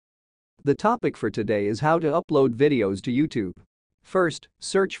The topic for today is how to upload videos to YouTube. First,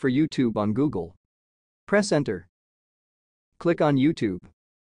 search for YouTube on Google. Press enter. Click on YouTube.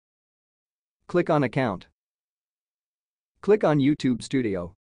 Click on Account. Click on YouTube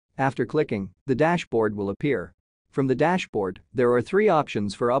Studio. After clicking, the dashboard will appear. From the dashboard, there are 3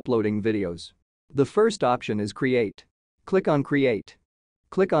 options for uploading videos. The first option is Create. Click on Create.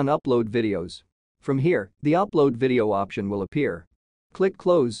 Click on Upload Videos. From here, the Upload Video option will appear. Click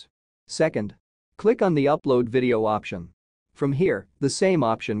Close. Second, click on the Upload Video option. From here, the same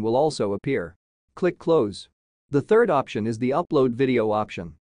option will also appear. Click Close. The third option is the Upload Video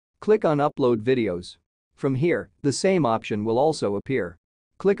option. Click on Upload Videos. From here, the same option will also appear.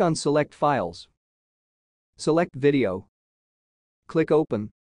 Click on Select Files. Select Video. Click Open.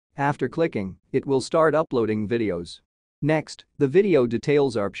 After clicking, it will start uploading videos. Next, the Video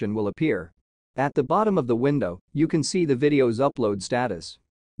Details option will appear. At the bottom of the window, you can see the video's upload status.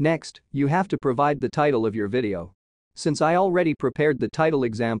 Next, you have to provide the title of your video. Since I already prepared the title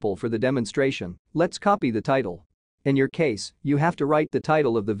example for the demonstration, let's copy the title. In your case, you have to write the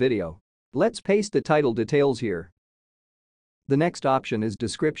title of the video. Let's paste the title details here. The next option is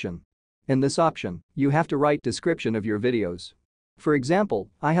Description. In this option, you have to write description of your videos. For example,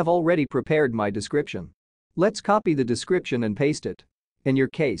 I have already prepared my description. Let's copy the description and paste it. In your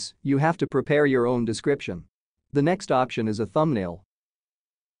case, you have to prepare your own description. The next option is a thumbnail.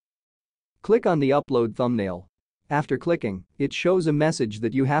 Click on the Upload Thumbnail. After clicking, it shows a message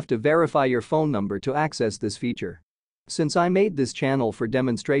that you have to verify your phone number to access this feature. Since I made this channel for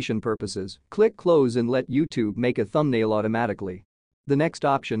demonstration purposes, click Close and let YouTube make a thumbnail automatically. The next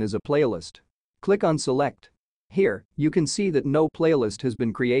option is a playlist. Click on Select. Here, you can see that no playlist has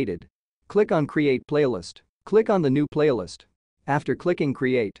been created. Click on Create Playlist. Click on the new playlist. After clicking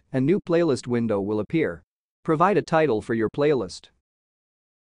Create, a new playlist window will appear. Provide a title for your playlist.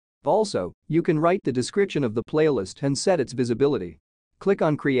 Also, you can write the description of the playlist and set its visibility. Click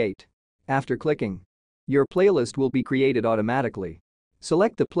on Create. After clicking, your playlist will be created automatically.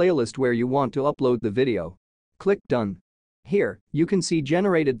 Select the playlist where you want to upload the video. Click Done. Here, you can see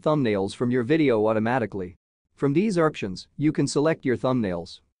generated thumbnails from your video automatically. From these options, you can select your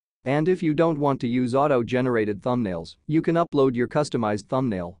thumbnails. And if you don't want to use auto-generated thumbnails, you can upload your customized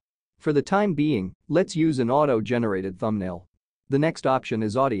thumbnail. For the time being, let's use an auto-generated thumbnail. The next option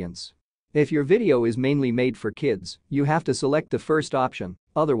is Audience. If your video is mainly made for kids, you have to select the first option,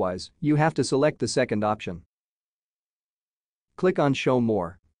 otherwise, you have to select the second option. Click on Show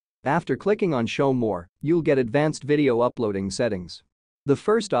More. After clicking on Show More, you'll get advanced video uploading settings. The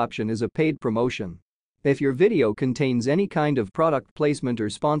first option is a paid promotion. If your video contains any kind of product placement or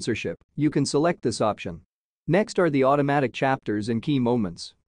sponsorship, you can select this option. Next are the automatic chapters and key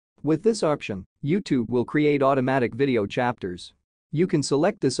moments. With this option, YouTube will create automatic video chapters. You can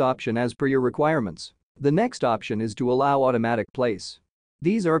select this option as per your requirements. The next option is to allow automatic place.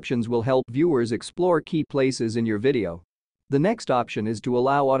 These options will help viewers explore key places in your video. The next option is to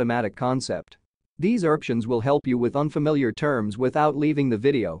allow automatic concept. These options will help you with unfamiliar terms without leaving the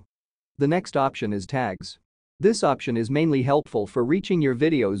video. The next option is tags. This option is mainly helpful for reaching your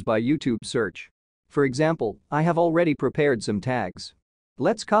videos by YouTube search. For example, I have already prepared some tags.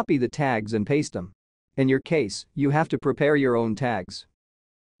 Let's copy the tags and paste them. In your case, you have to prepare your own tags.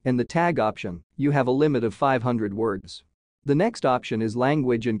 In the tag option, you have a limit of 500 words. The next option is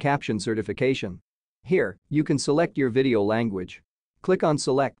language and caption certification. Here, you can select your video language. Click on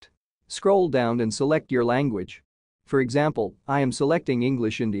Select. Scroll down and select your language. For example, I am selecting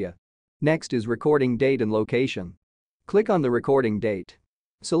English India. Next is recording date and location. Click on the recording date.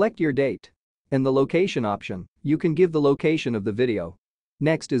 Select your date. In the location option, you can give the location of the video.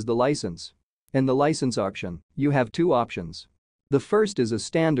 Next is the license. In the license option, you have 2 options. The first is a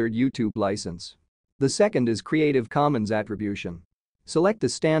standard YouTube license. The second is Creative Commons attribution. Select the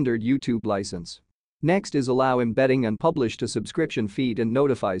standard YouTube license. Next is allow embedding and publish to subscription feed and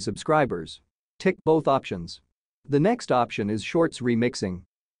notify subscribers. Tick both options. The next option is Shorts remixing.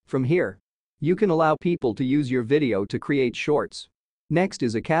 From here, you can allow people to use your video to create shorts. Next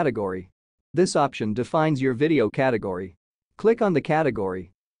is a category. This option defines your video category. Click on the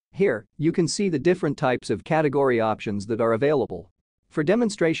category. Here, you can see the different types of category options that are available. For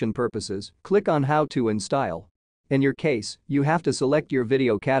demonstration purposes, click on How to and Style. In your case, you have to select your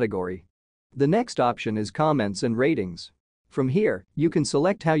video category. The next option is Comments and Ratings. From here, you can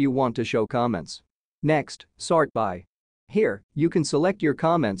select how you want to show comments. Next, Sort by. Here, you can select your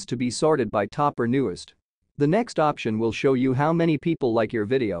comments to be sorted by top or newest. The next option will show you how many people like your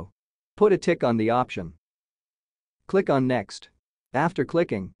video. Put a tick on the option. Click on Next. After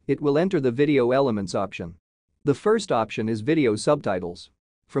clicking, it will enter the Video Elements option. The first option is Video Subtitles.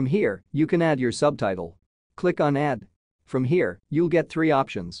 From here, you can add your subtitle. Click on Add. From here, you'll get 3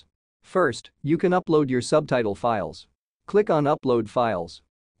 options. First, you can upload your subtitle files. Click on Upload Files.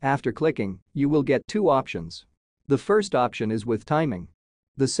 After clicking, you will get 2 options. The first option is with timing.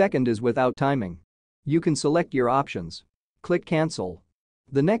 The second is without timing. You can select your options. Click Cancel.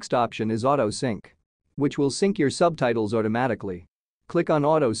 The next option is Auto Sync, which will sync your subtitles automatically. Click on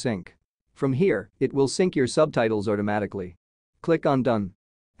Auto Sync. From here, it will sync your subtitles automatically. Click on Done.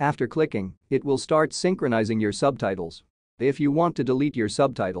 After clicking, it will start synchronizing your subtitles. If you want to delete your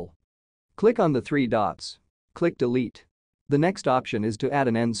subtitle, click on the 3 dots. Click Delete. The next option is to add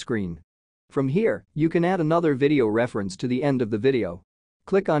an end screen. From here, you can add another video reference to the end of the video.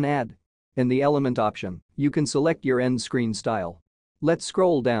 Click on Add. In the element option, you can select your end screen style. Let's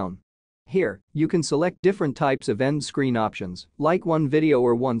scroll down. Here, you can select different types of end screen options, like 1 video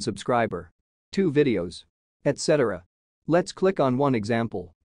or 1 subscriber, 2 videos, etc. Let's click on one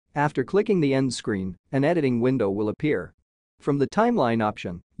example. After clicking the end screen, an editing window will appear. From the timeline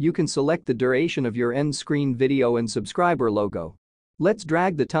option, you can select the duration of your end screen video and subscriber logo. Let's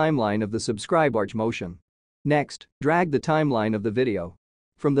drag the timeline of the subscribe arch motion. Next, drag the timeline of the video.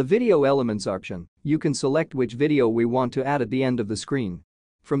 From the video elements option, you can select which video we want to add at the end of the screen.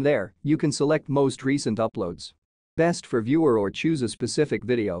 From there, you can select most recent uploads, best for viewer, or choose a specific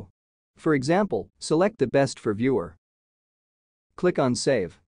video. For example, select the best for viewer. Click on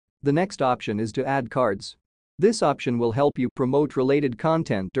Save. The next option is to add cards. This option will help you promote related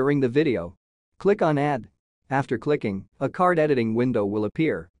content during the video. Click on Add. After clicking, a card editing window will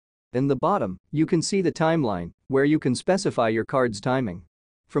appear. In the bottom, you can see the timeline, where you can specify your card's timing.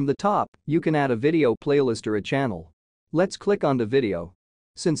 From the top, you can add a video playlist or a channel. Let's click on the video.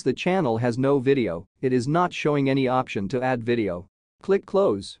 Since the channel has no video, it is not showing any option to add video. Click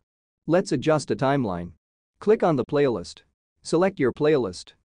Close. Let's adjust a timeline. Click on the playlist. Select your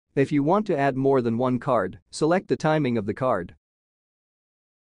playlist. If you want to add more than 1 card, select the timing of the card.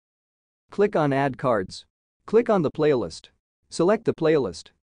 Click on Add Cards. Click on the playlist. Select the playlist.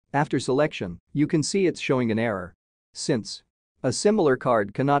 After selection, you can see it's showing an error. Since a similar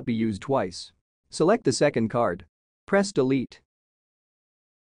card cannot be used twice, select the second card. Press Delete.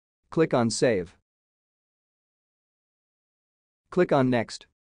 Click on Save. Click on Next.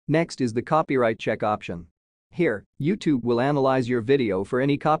 Next is the copyright check option. Here, YouTube will analyze your video for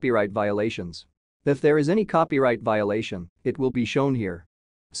any copyright violations. If there is any copyright violation, it will be shown here.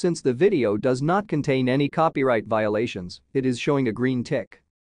 Since the video does not contain any copyright violations, it is showing a green tick.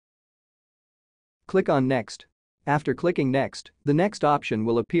 Click on Next. After clicking Next, the next option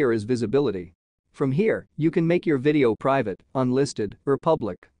will appear as visibility. From here, you can make your video private, unlisted, or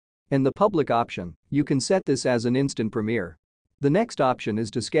public. In the public option, you can set this as an instant premiere. The next option is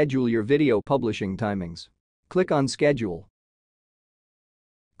to schedule your video publishing timings. Click on Schedule.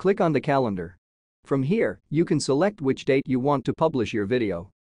 Click on the calendar. From here, you can select which date you want to publish your video.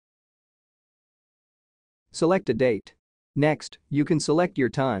 Select a date. Next, you can select your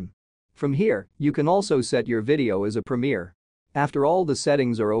time. From here, you can also set your video as a premiere. After all the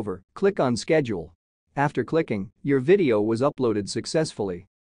settings are over, click on Schedule. After clicking, your video was uploaded successfully.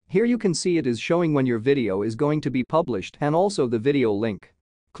 Here you can see it is showing when your video is going to be published and also the video link.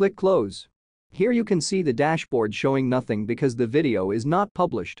 Click Close. Here you can see the dashboard showing nothing because the video is not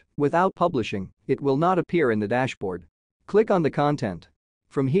published. Without publishing, it will not appear in the dashboard. Click on the content.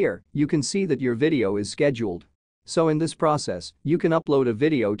 From here, you can see that your video is scheduled. So in this process, you can upload a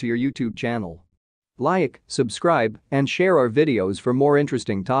video to your YouTube channel. Like, subscribe, and share our videos for more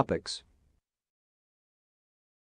interesting topics.